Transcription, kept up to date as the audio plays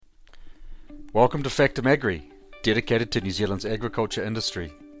Welcome to Factum Agri, dedicated to New Zealand's agriculture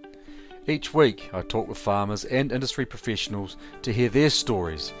industry. Each week I talk with farmers and industry professionals to hear their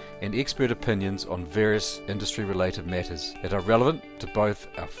stories and expert opinions on various industry related matters that are relevant to both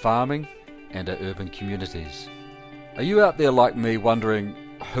our farming and our urban communities. Are you out there like me wondering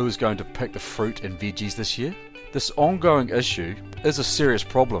who is going to pick the fruit and veggies this year? This ongoing issue is a serious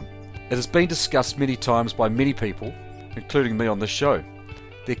problem. It has been discussed many times by many people, including me on this show.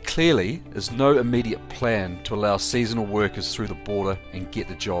 There clearly is no immediate plan to allow seasonal workers through the border and get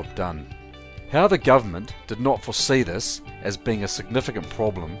the job done. How the government did not foresee this as being a significant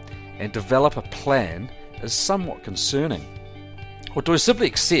problem and develop a plan is somewhat concerning. Or do we simply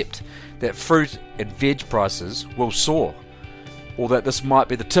accept that fruit and veg prices will soar? Or that this might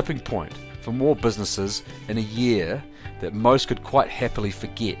be the tipping point for more businesses in a year that most could quite happily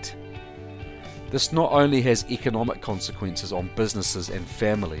forget? This not only has economic consequences on businesses and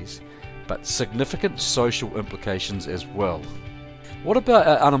families, but significant social implications as well. What about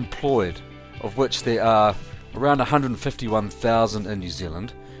our unemployed, of which there are around 151,000 in New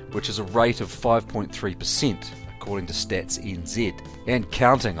Zealand, which is a rate of 5.3% according to Stats NZ, and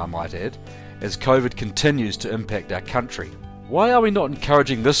counting, I might add, as COVID continues to impact our country? Why are we not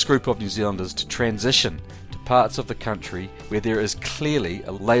encouraging this group of New Zealanders to transition to parts of the country where there is clearly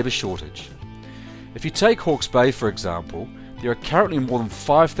a labour shortage? If you take Hawke's Bay for example, there are currently more than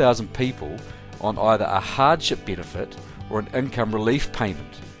 5,000 people on either a hardship benefit or an income relief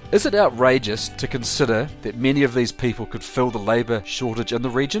payment. Is it outrageous to consider that many of these people could fill the labour shortage in the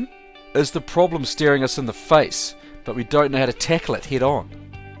region? Is the problem staring us in the face, but we don't know how to tackle it head on?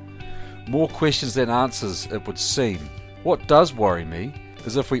 More questions than answers, it would seem. What does worry me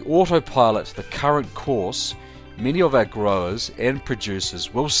is if we autopilot the current course, many of our growers and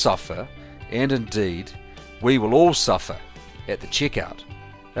producers will suffer, and indeed, we will all suffer at the checkout.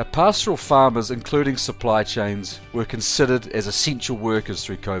 Our pastoral farmers, including supply chains, were considered as essential workers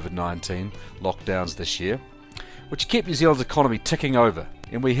through COVID-19 lockdowns this year, which kept New Zealand's economy ticking over,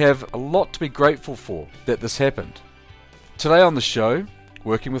 and we have a lot to be grateful for that this happened. Today on the show,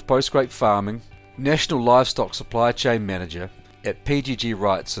 working with Postgrake Farming, National Livestock Supply Chain Manager at PGG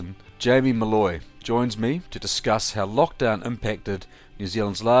Wrightson, Jamie Molloy, joins me to discuss how lockdown impacted New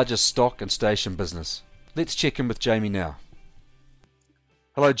Zealand's largest stock and station business. Let's check in with Jamie now.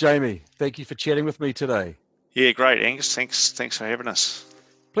 Hello Jamie, thank you for chatting with me today. Yeah, great Angus, thanks for having us.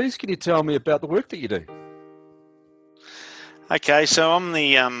 Please can you tell me about the work that you do? Okay, so I'm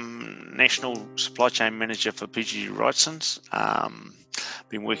the National Supply Chain Manager for PGG Wrightson's.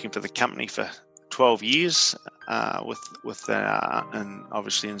 Been working for the company for 12 years and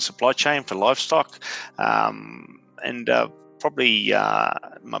obviously in supply chain for livestock, probably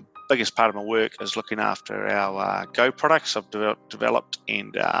my biggest part of my work is looking after our Go products. I've developed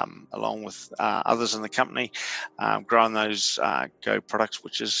and along with others in the company, growing those Go products,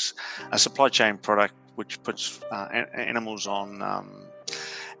 which is a supply chain product which puts animals on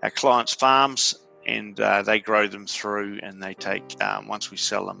our clients' farms, and they grow them through, and they take, once we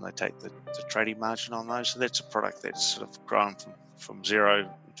sell them, they take the trading margin on those. So that's a product that's sort of grown from 0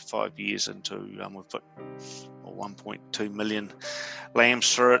 to 5 years into, we've put 1.2 million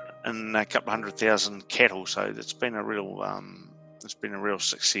lambs through it and a couple of 100,000 cattle. So it's been a real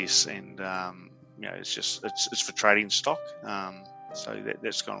success, and it's for trading stock. So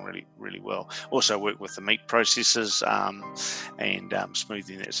that's gone really, really well. Also work with the meat processors and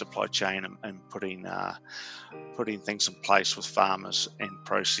smoothing that supply chain and putting things in place with farmers and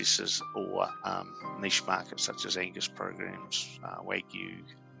processors or niche markets such as Angus programs, Wagyu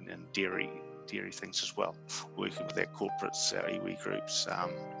and dairy things as well. Working with our corporates, our iwi groups,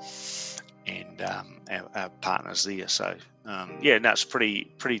 and our partners there. So it's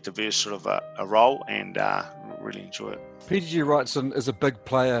pretty diverse sort of a role, and really enjoy it. PGG Wrightson is a big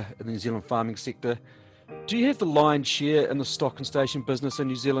player in the New Zealand farming sector. Do you have the lion's share in the stock and station business in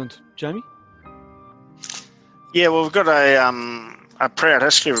New Zealand, Jamie? Yeah, well, we've got a proud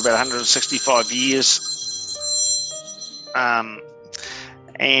history of about 165 years,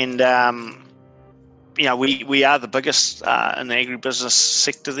 we are the biggest in the agribusiness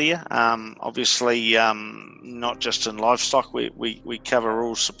sector there. Obviously, not just in livestock, we cover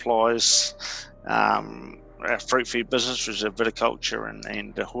all supplies. Our fruit feed business, which is viticulture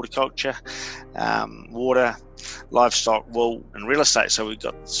and horticulture, water, livestock, wool, and real estate. So we've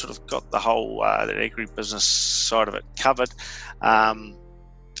got the whole the agribusiness side of it covered.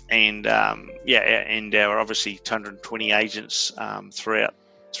 And our obviously 220 agents throughout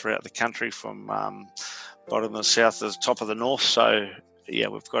the country, from bottom of the south to the top of the north. So yeah,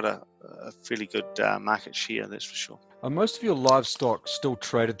 we've got a fairly good market share, that's for sure. Are most of your livestock still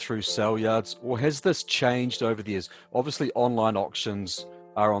traded through sale yards, or has this changed over the years? Obviously, online auctions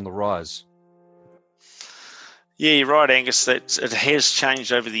are on the rise. Yeah, you're right, Angus. That it has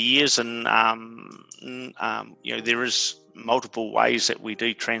changed over the years, and there is multiple ways that we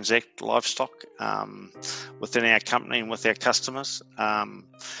do transact livestock within our company and with our customers.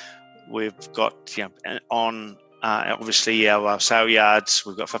 We've got on obviously our sale yards.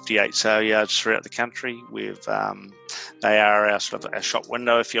 We've got 58 sale yards throughout the country. They are our sort of our shop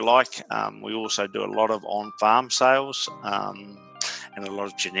window, if you like. We also do a lot of on-farm sales and a lot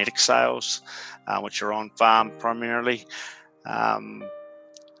of genetic sales, which are on farm primarily.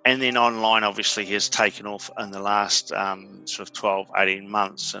 And then online obviously has taken off in the last sort of 12, 18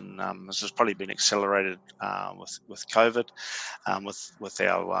 months, and this has probably been accelerated with COVID, with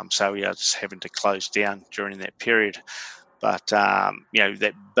our sale yards having to close down during that period. But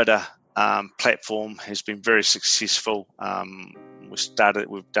that bidr platform has been very successful.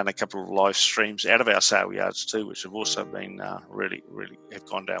 We've done a couple of live streams out of our sale yards too, which have also been really have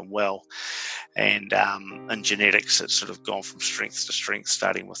gone down well. And in genetics, it's sort of gone from strength to strength,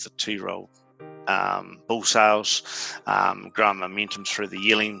 starting with the 2-year-old bull sales, growing momentum through the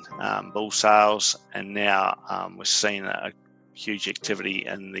yearling bull sales, and now we're seeing a huge activity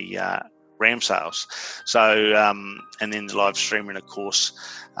in the ram sales. So and then the live streaming, of course,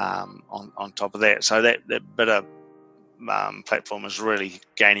 on top of that. So that bidr platform is really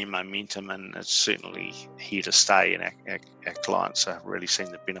gaining momentum, and it's certainly here to stay, and our clients are really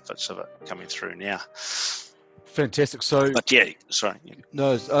seeing the benefits of it coming through now. Fantastic. So, but yeah, sorry.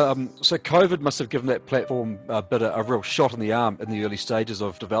 No, so COVID must have given that platform bidr a real shot in the arm in the early stages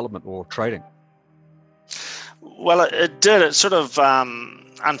of development or trading. Well, it did. It sort of,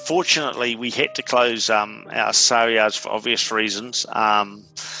 unfortunately, we had to close our sale yards for obvious reasons.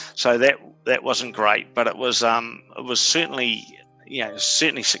 So that wasn't great, but it was certainly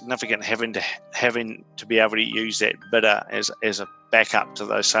significant having to be able to use that bidr as a backup to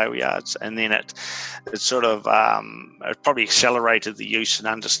those sale yards, and then it sort of it probably accelerated the use and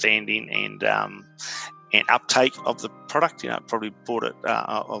understanding and uptake of the product. It probably bought it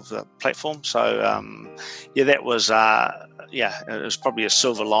of the platform. So that was it was probably a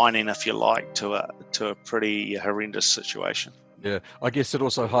silver lining, if you like, to a pretty horrendous situation. Yeah, I guess it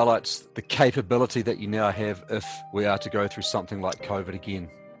also highlights the capability that you now have if we are to go through something like COVID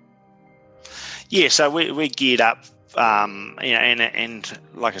again. Yeah, so we're geared up, and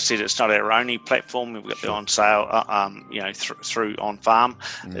like I said, it's not our only platform. We've got the on sale, through on farm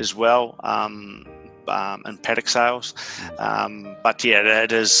as well, and paddock sales. But yeah,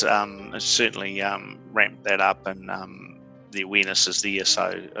 it is it's certainly ramped that up, and the awareness is there.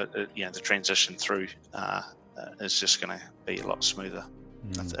 So the transition through is just going to be a lot smoother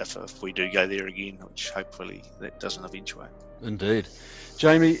if we do go there again, which hopefully that doesn't eventuate. Indeed.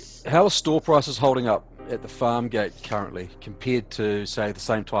 Jamie, how are store prices holding up at the farm gate currently compared to, say, the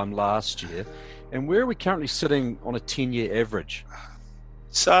same time last year? And where are we currently sitting on a 10-year average?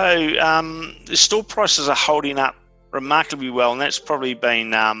 So the store prices are holding up remarkably well, and that's probably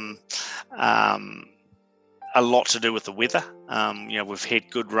been a lot to do with the weather. We've had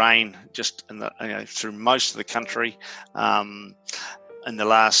good rain just through most of the country in the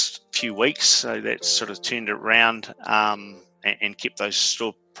last few weeks, so that's sort of turned it around and kept those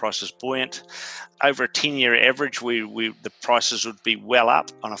store prices buoyant. Over a 10-year average, the prices would be well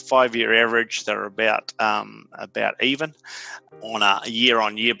up. On a 5-year average, they're about even. On a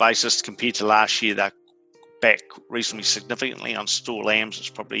year-on-year basis, compared to last year, they're back reasonably significantly. On store lambs, it's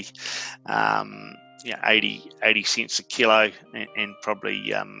probably 80 cents a kilo, and probably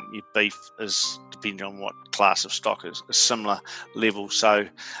your beef is, depending on what class of stock, is a similar level. So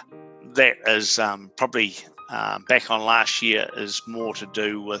that is probably back on last year, is more to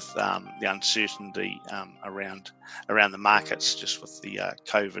do with the uncertainty around the markets, just with the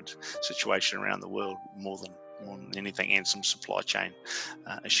COVID situation around the world more than anything, and some supply chain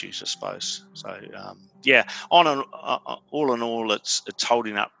issues, I suppose. So all in all, it's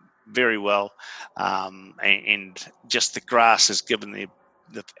holding up very well, and just the grass has given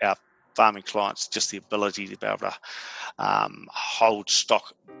our farming clients just the ability to be able to hold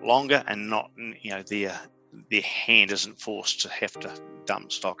stock longer, and not their hand isn't forced to have to dump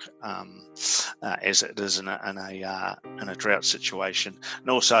stock as it is in a drought situation. And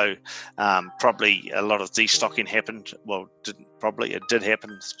also probably a lot of destocking happened. Well, it did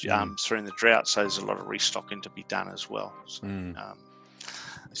happen through the drought, so there's a lot of restocking to be done as well.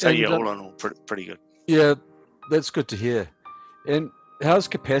 So, all in all, pretty good. Yeah, that's good to hear. And how's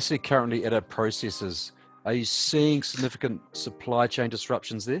capacity currently at our processors? Are you seeing significant supply chain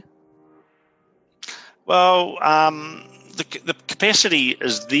disruptions there? Well, the capacity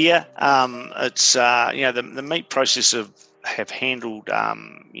is there. It's the meat processors have handled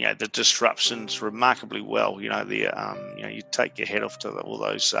the disruptions remarkably well. You take your hat off to all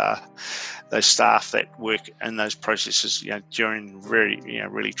those staff that work in those processes. During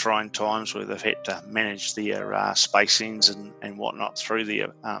really trying times where they've had to manage their spacings and whatnot through their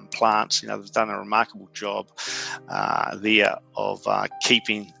plants. They've done a remarkable job there of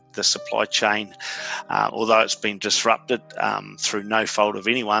keeping the supply chain, although it's been disrupted through no fault of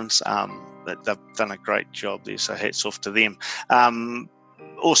anyone's. They've done a great job there, so hats off to them.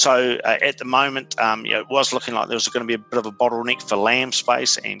 Also, at the moment, it was looking like there was going to be a bit of a bottleneck for lamb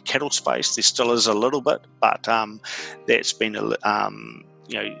space and cattle space. There still is a little bit, but that's been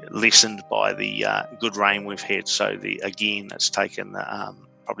lessened by the good rain we've had. So it's taken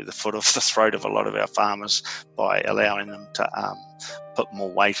probably the foot off the throat of a lot of our farmers by allowing them to put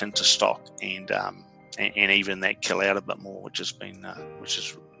more weight into stock and even that kill out a bit more, which is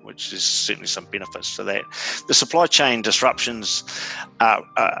certainly some benefits to that. The supply chain disruptions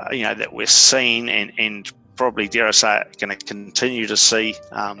that we're seeing and probably, dare I say, going to continue to see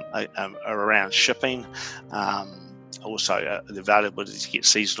around shipping. Also, the availability to get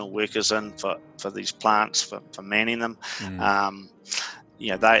seasonal workers in for these plants for manning them.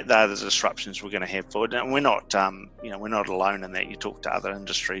 They're the disruptions we're going to have forward, and we're not alone in that. You talk to other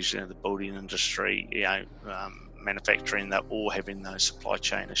industries, the building industry, manufacturing, they're all having those supply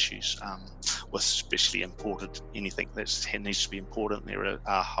chain issues with especially imported anything that needs to be imported. There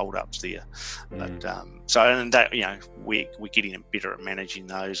are hold-ups there, but we're getting better at managing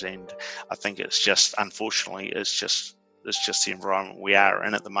those, and I think it's just unfortunately it's just the environment we are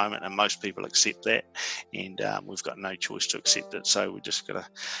in at the moment, and most people accept that, and we've got no choice to accept it. So we just got to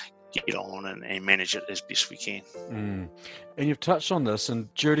get on and manage it as best we can. And you've touched on this,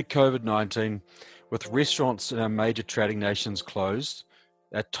 and due to COVID-19, with restaurants in our major trading nations closed,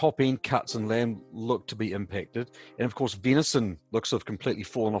 our top-end cuts and lamb look to be impacted, and of course venison looks to have completely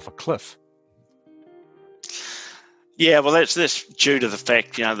fallen off a cliff. Yeah, well, that's due to the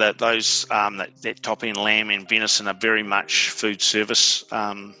fact that those that top end lamb and venison are very much food service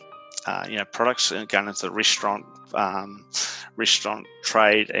products going into the restaurant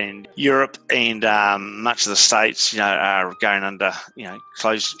trade, and Europe and much of the States are going under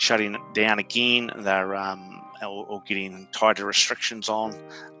shutting it down again. They're or getting tighter restrictions on,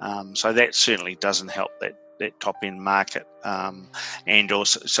 so that certainly doesn't help that top end market, and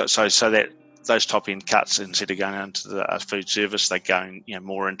also so that those top end cuts, instead of going into the food service, they're going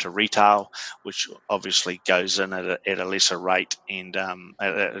more into retail, which obviously goes in at a lesser rate and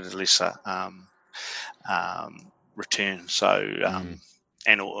at a lesser return. So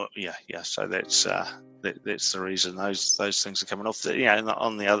so that's the reason those things are coming off.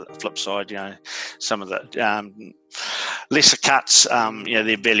 On the other flip side, some of the lesser cuts,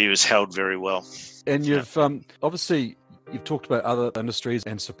 their value is held very well. And you've obviously. You've talked about other industries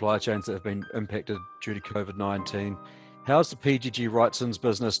and supply chains that have been impacted due to COVID-19. How's the PGG Wrightson's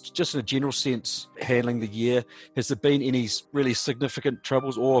business, just in a general sense, handling the year? Has there been any really significant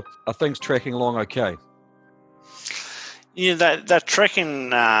troubles, or are things tracking along okay? Yeah, they're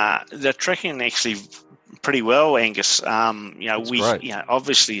tracking actually pretty well, Angus. Great.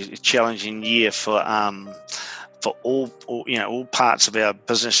 Obviously a challenging year for all parts of our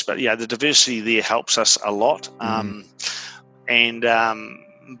business, but the diversity there helps us a lot.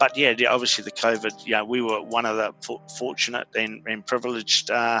 Obviously the COVID, we were one of the fortunate and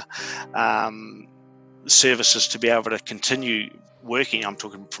privileged services to be able to continue working. I'm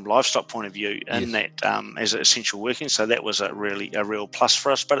talking from livestock point of view, in that as essential working. So that was a real plus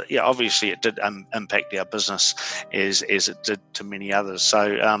for us. But obviously it did impact our business as it did to many others.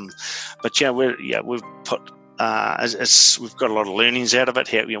 So, we've put. We've got a lot of learnings out of it.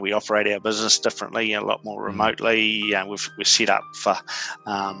 How we operate our business differently, a lot more remotely. We're set up for.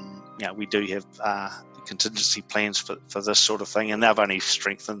 We do have contingency plans for this sort of thing, and they've only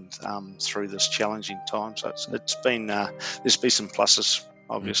strengthened through this challenging time. So it's been there's been some pluses,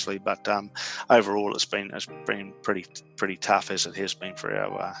 obviously, but overall it's been pretty tough, as it has been for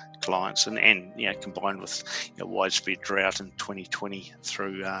our clients, and combined with widespread drought in 2020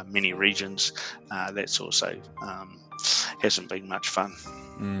 through many regions, that's also hasn't been much fun.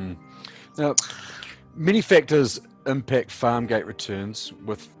 Now, many factors impact farm gate returns,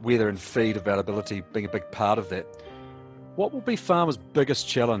 with weather and feed availability being a big part of that. What will be farmers' biggest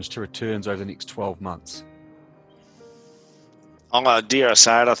challenge to returns over the next 12 months? Dare I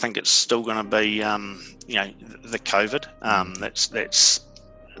say it, I think it's still going to be, the COVID.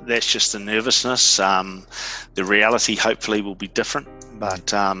 That's just the nervousness. The reality hopefully will be different,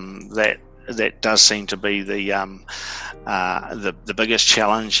 but that does seem to be the biggest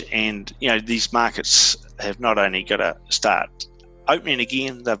challenge. And these markets have not only got to start opening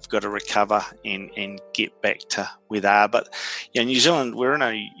again, they've got to recover and get back to where they are. But New Zealand, we're in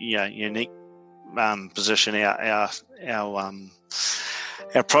a unique position. Our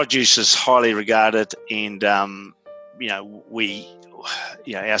produce is highly regarded, and our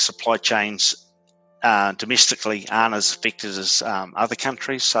supply chains domestically aren't as affected as other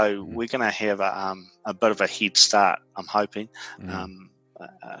countries, so we're going to have a bit of a head start, I'm hoping,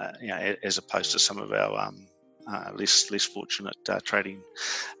 as opposed to some of our less fortunate trading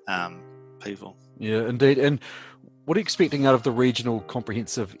people. Yeah, indeed. And what are you expecting out of the Regional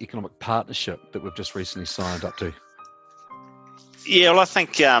Comprehensive Economic Partnership that we've just recently signed up to? Yeah, well, I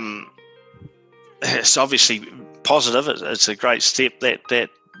think it's obviously positive. It's a great step. That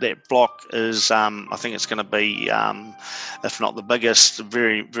block is, I think it's going to be, if not the biggest,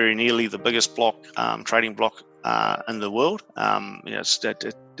 very, very nearly the biggest block, trading block in the world.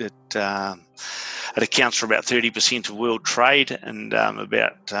 It accounts for about 30% of world trade and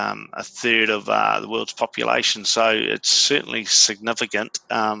about a third of the world's population. So it's certainly significant.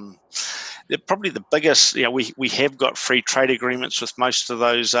 Probably the biggest, we have got free trade agreements with most of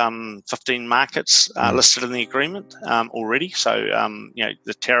those 15 markets listed in the agreement already. So,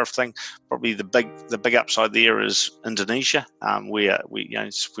 the tariff thing, probably the big upside there is Indonesia, where we've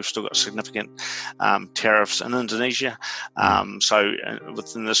still got significant tariffs in Indonesia. So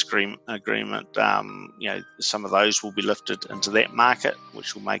within this agreement, some of those will be lifted into that market,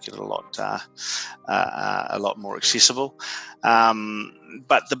 which will make it a lot more accessible.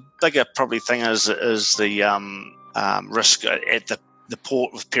 But the bigger probably thing is the risk at the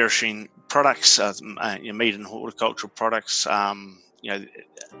port with perishing products, meat and horticultural products.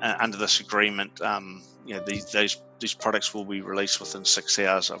 Under this agreement, these products will be released within 6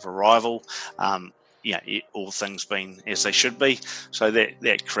 hours of arrival. All things being as they should be. So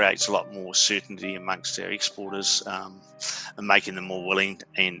that creates a lot more certainty amongst our exporters, and making them more willing,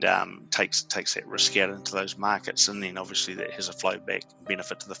 and takes that risk out into those markets. And then obviously that has a flow back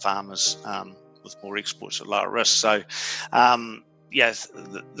benefit to the farmers with more exports at lower risk. So the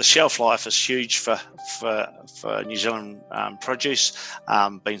shelf life is huge for New Zealand produce,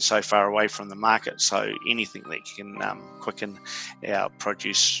 being so far away from the market. So anything that can quicken our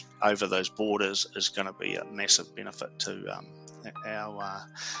produce over those borders is going to be a massive benefit to our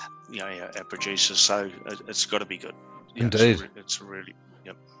producers. So it's got to be good. Indeed, it's really.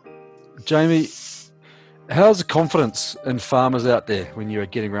 Yep. Jamie, how's the confidence in farmers out there when you're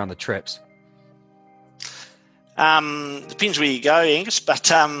getting around the traps? Depends where you go, Angus,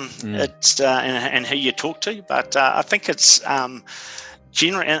 but it's and who you talk to. But I think it's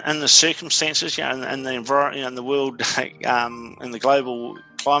generally in the circumstances, in the environment, in the world, in the global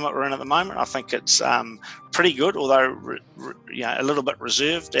climate we're in at the moment. I think it's pretty good, although a little bit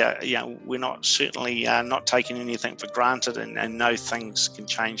reserved. We're not certainly not taking anything for granted, and know things can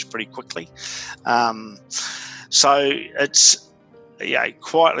change pretty quickly. So it's.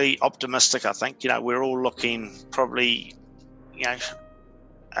 Quietly optimistic. I think we're all looking probably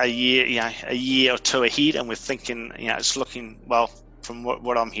a year or two ahead, and we're thinking it's looking well. From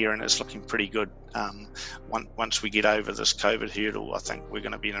what I'm hearing, it's looking pretty good. Once we get over this COVID hurdle, I think we're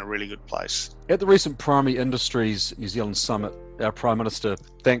going to be in a really good place. At the recent Primary Industries New Zealand Summit, our Prime Minister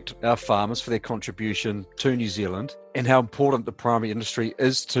thanked our farmers for their contribution to New Zealand and how important the primary industry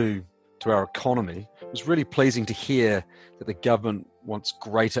is to our economy. It was really pleasing to hear that the government wants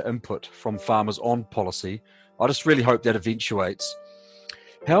greater input from farmers on policy. I just really hope that eventuates.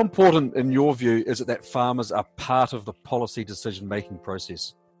 How important, in your view, is it that farmers are part of the policy decision-making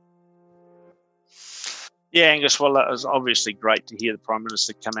process? Yeah, Angus. Well, it was obviously great to hear the Prime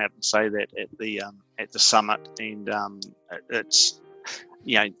Minister come out and say that at the summit, and it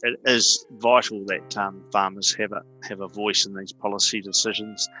is vital that farmers have a voice in these policy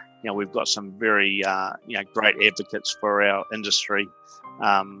decisions. We've got some very great advocates for our industry,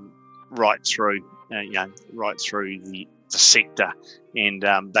 right through the sector, and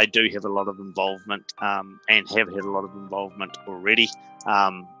they do have a lot of involvement, and have had a lot of involvement already.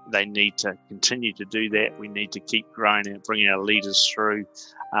 They need to continue to do that. We need to keep growing and bringing our leaders through.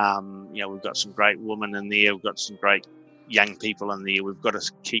 We've got some great women in there. We've got some great young people in there. We've got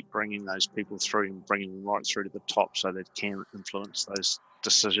to keep bringing those people through and bringing them right through to the top so they can influence those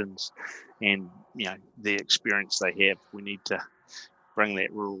decisions, and the experience they have. We need to bring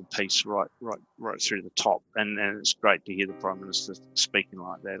that rural piece right through to the top, and it's great to hear the Prime Minister speaking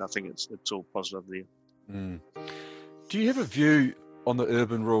like that. I think it's all positive there. Do you have a view on the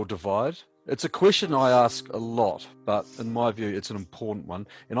urban-rural divide It's a question I ask a lot, but in my view, it's an important one.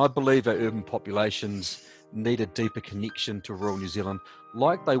 And I believe our urban populations need a deeper connection to rural New Zealand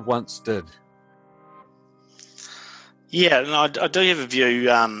like they once did. Yeah, and I do have a view,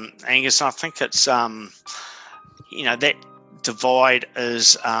 Angus, and I think it's, that divide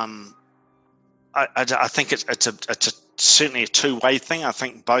is, I think it's certainly a two-way thing. I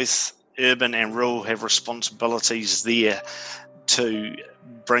think both urban and rural have responsibilities there to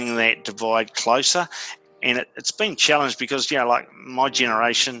bring that divide closer. And it's been challenged because, like my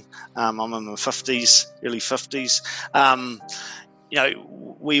generation, I'm in my 50s, early 50s,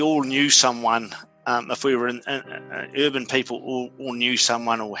 we all knew someone. If we were in urban people, all knew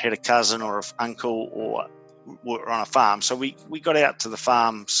someone or had a cousin or an uncle or were on a farm. So we got out to the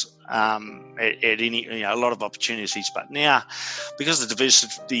farms at any, a lot of opportunities. But now, because of the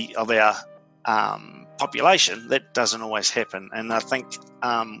diversity of our population, that doesn't always happen. And I think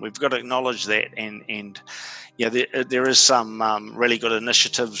we've got to acknowledge that. And there is some really good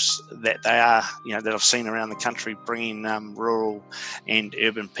initiatives that they are, that I've seen around the country, bringing rural and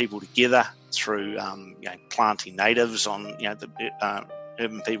urban people together through planting natives on, the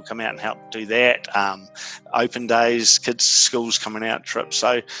urban people come out and help do that. Open days, kids' schools coming out trips. So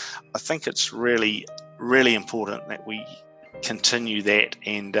I think it's really, really important that we continue that.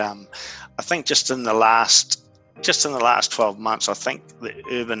 And I think just in the last 12 months, I think the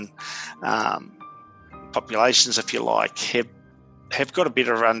urban populations, if you like, have got a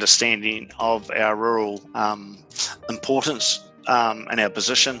better understanding of our rural importance and our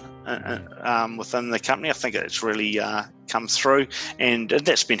position within the company. I think it's really come through, and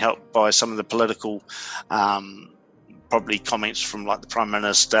that's been helped by some of the political probably comments from like the Prime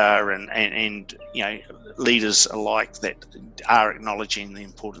Minister and leaders alike that are acknowledging the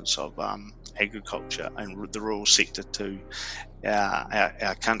importance of agriculture and the rural sector to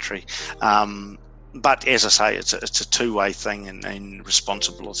our country. But as I say, it's a two-way thing, and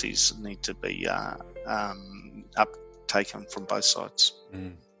responsibilities need to be uptaken from both sides.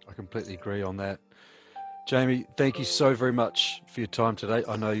 I completely agree on that. Jamie, thank you so very much for your time today.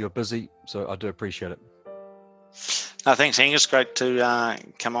 I know you're busy, so I do appreciate it. No, thanks, Angus. Great to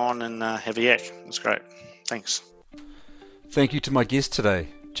come on and have a yak. It's great. Thanks. Thank you to my guest today,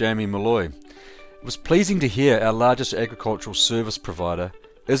 Jamie Molloy. It was pleasing to hear our largest agricultural service provider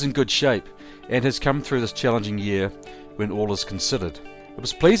is in good shape and has come through this challenging year when all is considered. It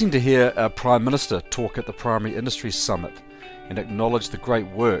was pleasing to hear our Prime Minister talk at the Primary Industries Summit and acknowledge the great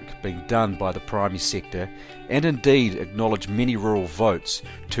work being done by the primary sector, and indeed acknowledge many rural votes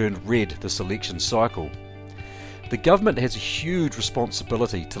turned red this election cycle. The government has a huge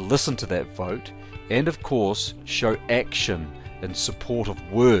responsibility to listen to that vote and, of course, show action in support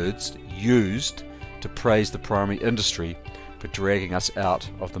of words used to praise the primary industry for dragging us out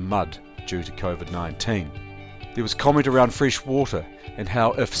of the mud due to COVID-19. There was comment around fresh water and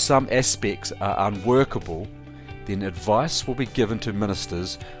how if some aspects are unworkable, then advice will be given to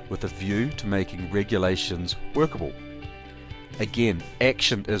ministers with a view to making regulations workable. Again,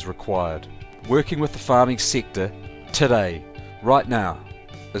 action is required. Working with the farming sector today, right now,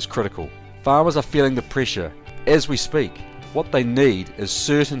 is critical. Farmers are feeling the pressure as we speak. What they need is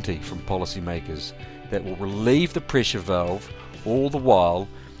certainty from policymakers that will relieve the pressure valve, all the while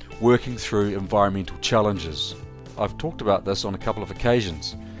working through environmental challenges. I've talked about this on a couple of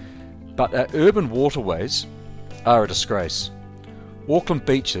occasions, but our urban waterways are a disgrace. Auckland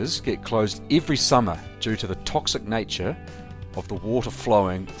beaches get closed every summer due to the toxic nature of the water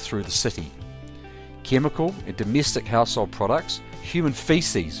flowing through the city. Chemical and domestic household products, human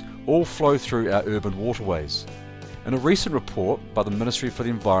feces, all flow through our urban waterways. In a recent report by the Ministry for the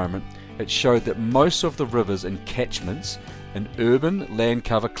Environment, it showed that most of the rivers and catchments in urban land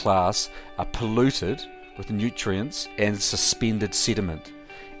cover class are polluted with nutrients and suspended sediment,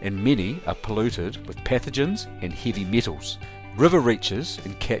 and many are polluted with pathogens and heavy metals. River reaches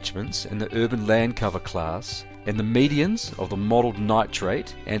and catchments in the urban land cover class and the medians of the modelled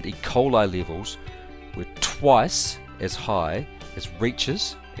nitrate and E. coli levels were twice as high as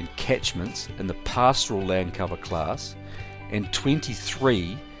reaches and catchments in the pastoral land cover class, and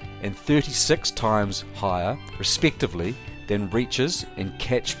 23 and 36 times higher, respectively, than reaches and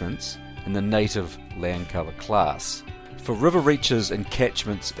catchments in the native land cover class. For river reaches and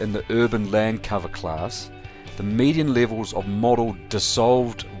catchments in the urban land cover class, the median levels of modelled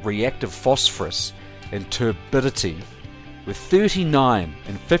dissolved reactive phosphorus and turbidity were 39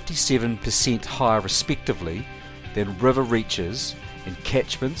 and 57% higher respectively than river reaches and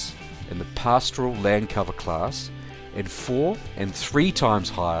catchments in the pastoral land cover class, and 4 and 3 times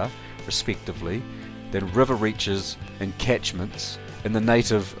higher respectively than river reaches and catchments in the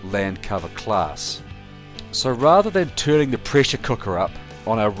native land cover class. So rather than turning the pressure cooker up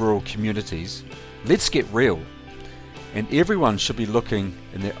on our rural communities, let's get real. And everyone should be looking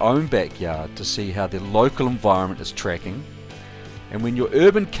in their own backyard to see how their local environment is tracking. And when your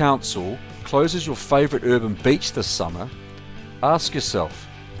urban council closes your favourite urban beach this summer, ask yourself,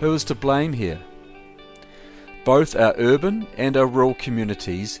 who is to blame here? Both our urban and our rural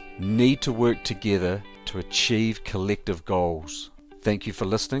communities need to work together to achieve collective goals. Thank you for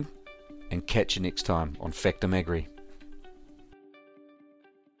listening, and catch you next time on Factum Agri.